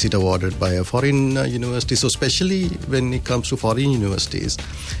 Is it awarded by a foreign university? So especially when it comes to foreign universities,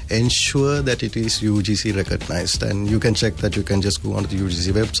 ensure that it is UGC recognized. And you can check that. You can just go onto the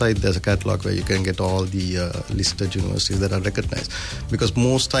UGC website. There's a catalog where you can get all the listed universities that are recognized. Because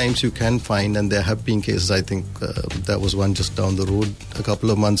most times you can find, and there have been cases, I think there was one just down the road a couple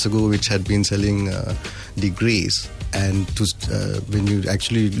of months ago which had been selling degrees. And when you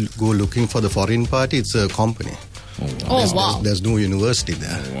actually go looking for the foreign party, it's a company. Wow. There's no university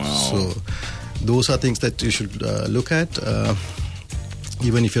there. Wow. So those are things that you should look at.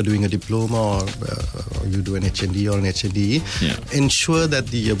 Even if you're doing a diploma or you do an HND or an HNDE, ensure that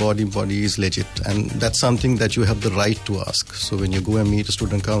the awarding body is legit. And that's something that you have the right to ask. So when you go and meet a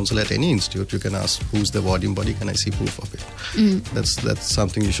student council at any institute, you can ask, who's the awarding body? Can I see proof of it? That's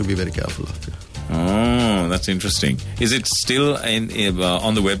something you should be very careful of. Oh, that's interesting. Is it still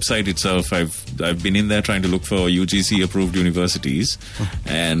on the website itself? I've been in there trying to look for UGC approved universities,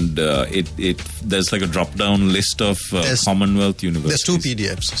 and there's like a drop down list of Commonwealth universities. There's two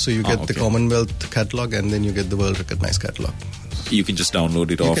PDFs, so you get the Commonwealth catalog and then you get the world recognized catalog. You can just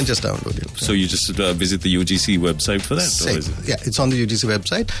download it off? You can just download it. So you just visit the UGC website for that? Or is it? Yeah, it's on the UGC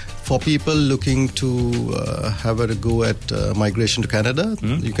website. For people looking to have a go at migration to Canada,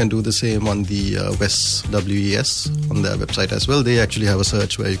 you can do the same on the WES on their website as well. They actually have a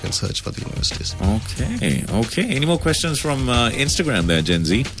search where you can search for the universities. Okay. Any more questions from Instagram there, Gen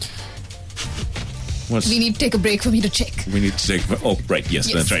Z? We need to take a break for me to check. We need to take... Oh, right.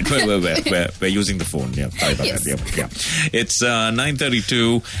 Yes. That's right. We're using the phone. Yeah. Sorry about that. Yeah. It's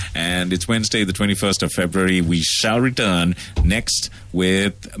 9:32 and it's Wednesday, the 21st of February. We shall return next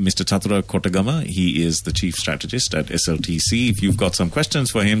with Mr. Chathura Kotagama. He is the Chief Strategist at SLTC. If you've got some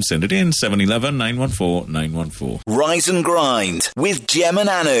questions for him, send it in. 711-914-914. Rise and Grind with Gem and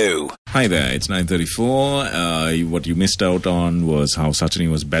Anu. Hi there. It's 9:34. What you missed out on was how Sachini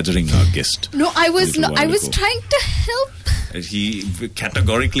was badgering our guest. No, I was trying to help. He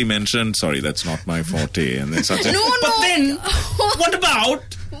categorically mentioned, sorry, that's not my forte. And then Sachini, No. But then, what about?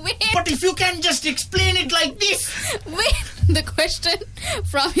 Wait. But if you can just explain it like this. Wait. The question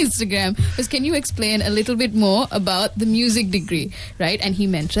from Instagram was, can you explain a little bit more about the music degree, right? And he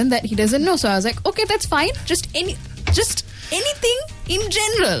mentioned that he doesn't know. So I was like, okay, that's fine. Just anything in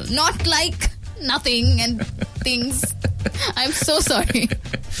general, not like nothing and things. I'm so sorry.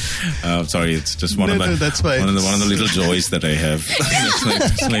 Sorry, it's just one of that's fine. one of the little joys that I have.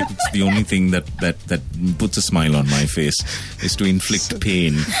 it's the only thing that puts a smile on my face is to inflict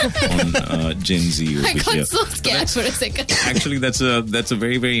pain on Gen Z over I got here. so scared for a second. Actually, that's a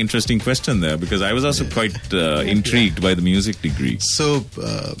very, very interesting question there, because I was also quite intrigued by the music degree. So,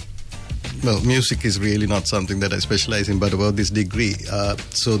 music is really not something that I specialize in, but about this degree.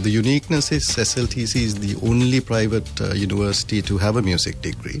 So the uniqueness is SLTC is the only private university to have a music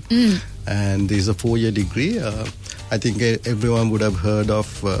degree. And this is a 4-year degree. I think everyone would have heard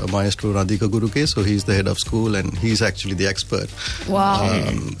of Maestro Radhika Guruke, so he's the head of school and he's actually the expert. Wow.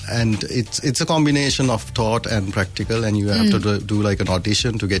 And it's a combination of taught and practical, and you have to do like an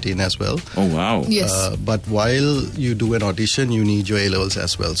audition to get in as well. Oh, wow. Yes. But while you do an audition, you need your A-levels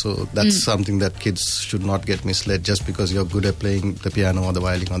as well. So that's something that kids should not get misled. Just because you're good at playing the piano or the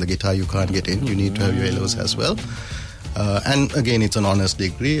violin or the guitar, you can't get in. You need to have your A-levels as well. And again, it's an honors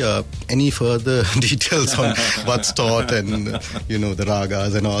degree. Any further details on what's taught and, the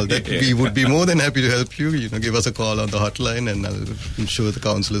ragas and all that, we would be more than happy to help you. Give us a call on the hotline and I'm sure the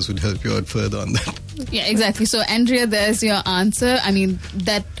counselors would help you out further on that. Yeah, exactly. So, Andrea, there's your answer. I mean,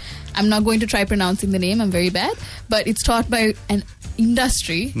 I'm not going to try pronouncing the name. I'm very bad. But it's taught by an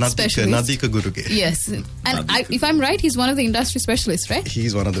industry specialist. Nadika Guruke. Yes. And if I'm right, he's one of the industry specialists, right?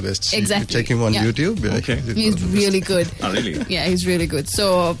 He's one of the best. Exactly. Check him on YouTube. Okay. He's really good. Oh, really? Yeah, he's really good.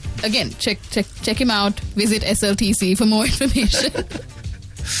 So, again, check him out. Visit SLTC for more information.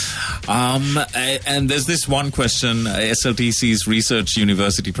 And there's this one question. SLTC's research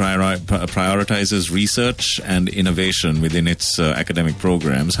university prioritizes research and innovation within its academic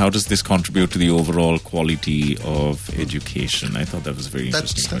programs. How does this contribute to the overall quality of education? I thought that was very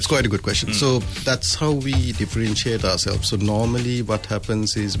interesting. That's quite a good question. So that's how we differentiate ourselves. So normally what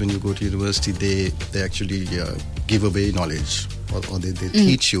happens is when you go to university, they actually give away knowledge. Or they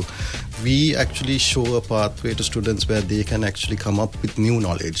teach you. We actually show a pathway to students where they can actually come up with new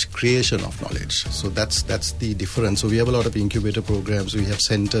knowledge, creation of knowledge. So that's the difference. So we have a lot of incubator programs. We have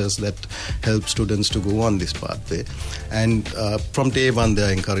centers that help students to go on this pathway. And from day one, they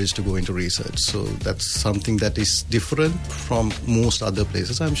are encouraged to go into research. So that's something that is different from most other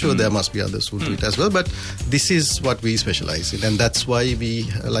places. I'm sure there must be others who do it as well. But this is what we specialize in. And that's why we,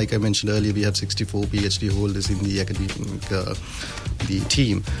 like I mentioned earlier, we have 64 PhD holders in the academic the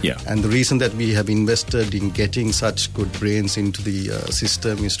team. Yeah. And the reason that we have invested in getting such good brains into the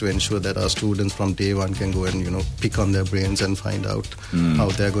system is to ensure that our students from day one can go and, pick on their brains and find out how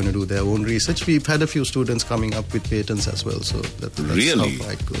they're going to do their own research. We've had a few students coming up with patents as well. So that's really? how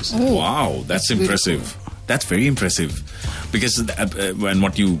far it goes. Oh. Wow, that's impressive. That's very impressive. Because and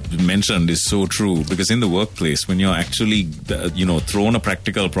what you mentioned is so true. Because in the workplace, when you're actually, thrown a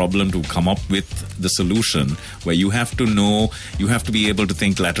practical problem to come up with the solution, where you have to know, you have to be able to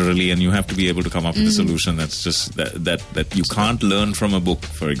think laterally, and you have to be able to come up with a solution that's just that you can't learn from a book,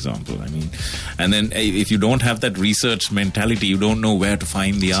 for example. I mean, and then if you don't have that research mentality, you don't know where to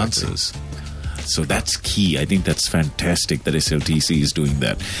find the answers. So that's key. I think that's fantastic that SLTC is doing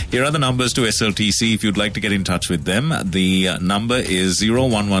that. Here are the numbers to SLTC if you'd like to get in touch with them. The number is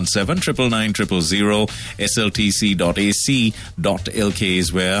 0117 999 000. sltc.ac.lk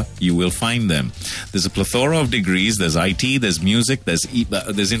is where you will find them. There's a plethora of degrees. There's IT, there's music, there's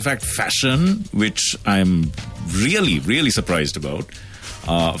in fact fashion, which I'm really, really surprised about.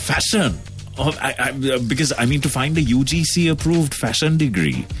 Fashion. Because, to find a UGC-approved fashion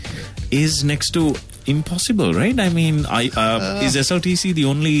degree is next to impossible, right? Is SLTC the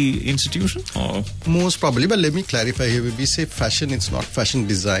only institution? Or? Most probably, but let me clarify here. When we say fashion, it's not fashion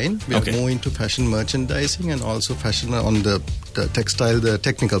design. We are more into fashion merchandising and also fashion on the textile, the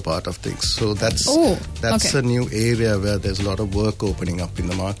technical part of things. So that's a new area where there's a lot of work opening up in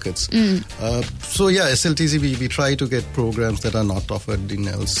the markets. SLTC, we try to get programs that are not offered in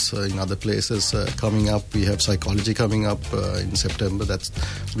other places coming up. We have psychology coming up in September.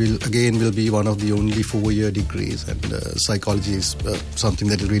 Will be one of the only 4-year degrees, and psychology is something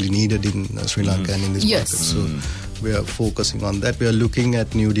that is really needed in Sri Lanka and in this market. So we are focusing on that. We are looking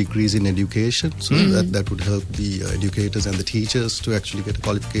at new degrees in education, so that would help the educators and the teachers to actually get a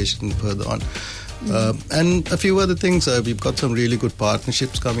qualification further on. And a few other things. We've got some really good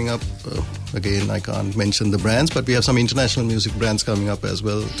partnerships coming up. Again, I can't mention the brands, but we have some international music brands coming up as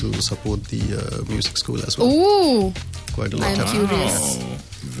well to support the music school as well. Ooh. Quite a lot. I'm curious.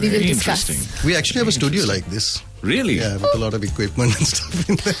 Very We will discuss. interesting. We actually have a studio like this. Really? Yeah, with a lot of equipment and stuff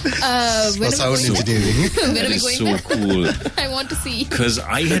in there. When For sound engineering. When That are we is going so there? cool. I want to see. Because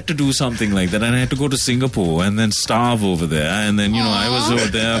I had to do something like that, and I had to go to Singapore and then starve over there. And then, I was over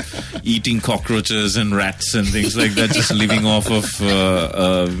there eating cockroaches and rats and things like that, just living off of,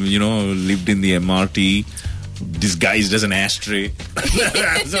 lived in the MRT, disguised as an ashtray.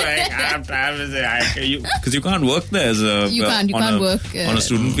 So I have to have because you can't work there as a You can't work on a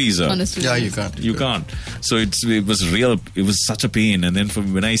student visa. On a student Yeah, you visa. can't. You can't. So it was such a pain. And then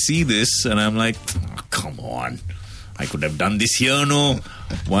when I see this, and I'm like, oh, come on. I could have done this here, no.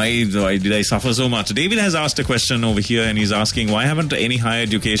 Why did I suffer so much? David has asked a question over here, and he's asking, why haven't any higher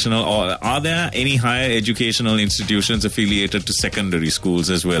educational, or are there any higher educational institutions affiliated to secondary schools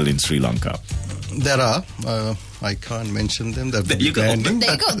as well in Sri Lanka? There are. I can't mention them. There you go. There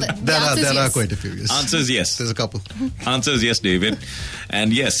are quite a few. Yes. Answer is yes. There's a couple. Answer is yes, David.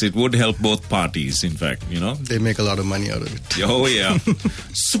 And yes, it would help both parties, in fact, They make a lot of money out of it. Oh, yeah.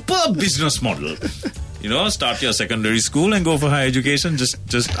 Superb business model. Start your secondary school and go for higher education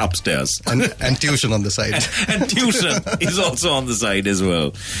just upstairs. And tuition on the side. and tuition is also on the side as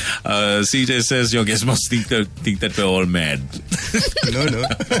well. CJ says your guests must think that we're all mad. No.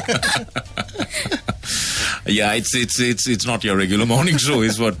 Yeah, it's not your regular morning show,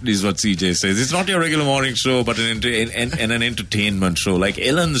 is what CJ says. It's not your regular morning show, but an entertainment show like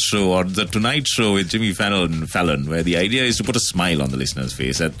Ellen's show or the Tonight Show with Jimmy Fallon, where the idea is to put a smile on the listener's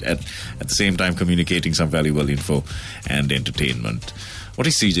face at the same time communicating some valuable info and entertainment. What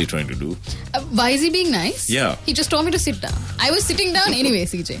is CJ trying to do? Why is he being nice? Yeah. He just told me to sit down. I was sitting down anyway,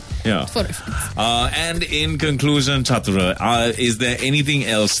 CJ. Yeah. For reference. And in conclusion, Chathura, is there anything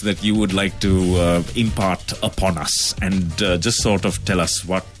else that you would like to impart upon us and just sort of tell us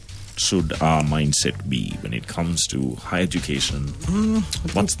what should our mindset be when it comes to higher education?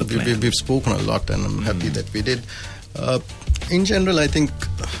 What's the plan? We've spoken a lot, and I'm happy that we did. In general, I think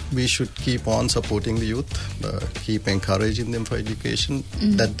we should keep on supporting the youth, keep encouraging them for education.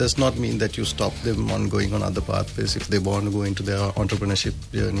 That does not mean that you stop them on going on other pathways. If they want to go into their entrepreneurship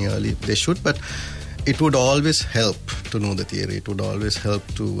journey early, they should. But it would always help to know the theory. It would always help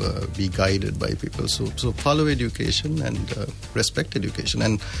to be guided by people. So follow education and respect education.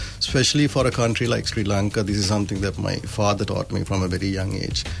 And especially for a country like Sri Lanka, this is something that my father taught me from a very young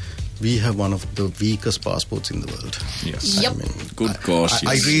age. We have one of the weakest passports in the world. Yes. Yep. Good gosh.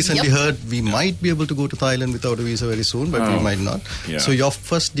 I recently heard we might be able to go to Thailand without a visa very soon, but we might not. Yeah. So your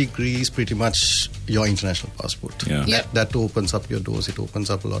first degree is pretty much your international passport. Yeah. Yep. That opens up your doors. It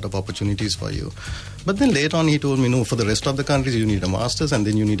opens up a lot of opportunities for you. But then later on he told me, no, for the rest of the countries you need a master's and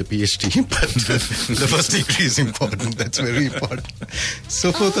then you need a PhD. But the first degree is important. That's very important.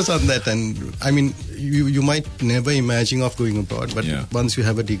 So focus on that. And I mean, you might never imagine of going abroad, but once you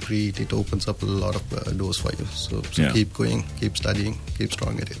have a degree, it opens up a lot of doors for you. So keep going, keep studying, keep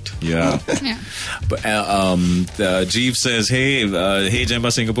strong at it. Yeah. But Jeev says, hey,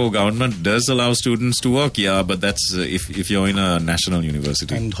 Jemba, Singapore government does allow students to work. Yeah, but that's if you're in a national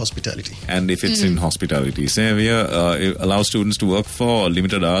university. And hospitality. And if it's in hospitality. Same here, it allows students to work for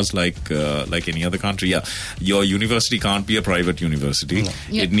limited hours like any other country. Yeah, your university can't be a private university. No.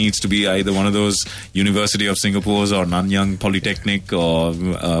 Yep. It needs to be either one of those University of Singapore's or Nanyang Polytechnic or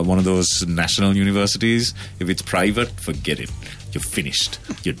one of those national universities. If it's private, forget it. You're finished.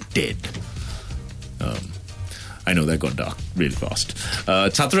 You're dead. I know that got dark really fast.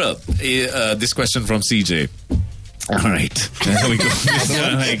 Chathura, this question from CJ. All right. There we go.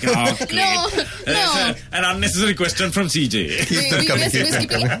 No. An unnecessary question from CJ. We're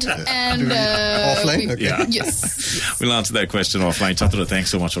skipping it. And offline? Okay. Yeah. Yes. We'll answer that question offline. Chathura,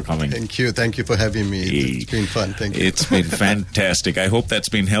 thanks so much for coming. Thank you. Thank you for having me. It's been fun. Thank you. It's been fantastic. I hope that's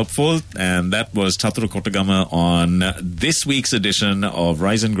been helpful. And that was Chathura Kotagama on this week's edition of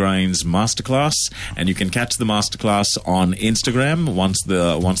Rise and Grind's Masterclass. And you can catch the Masterclass on Instagram once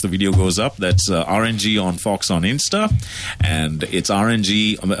the video goes up. That's RNG on Fox on Insta. And it's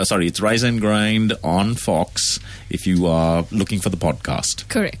it's Rise and Grind on Fox if you are looking for the podcast.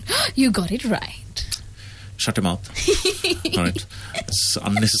 Correct. You got it right. Shut your mouth. All right. It's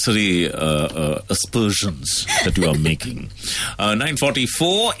unnecessary aspersions that you are making.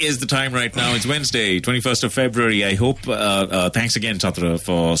 9:44 is the time right now. It's Wednesday, 21st of February. I hope, thanks again, Chathura,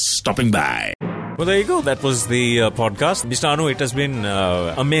 for stopping by. Well, there you go. That was the podcast. Mr. Anu, it has been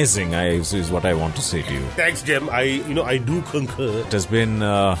amazing, is what I want to say to you. Thanks, Jem. I do concur. It has been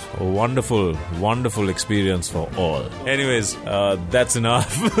a wonderful, wonderful experience for all. Anyways, that's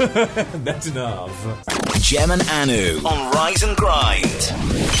enough. That's enough. Jem and Anu on Rise and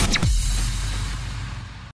Grind.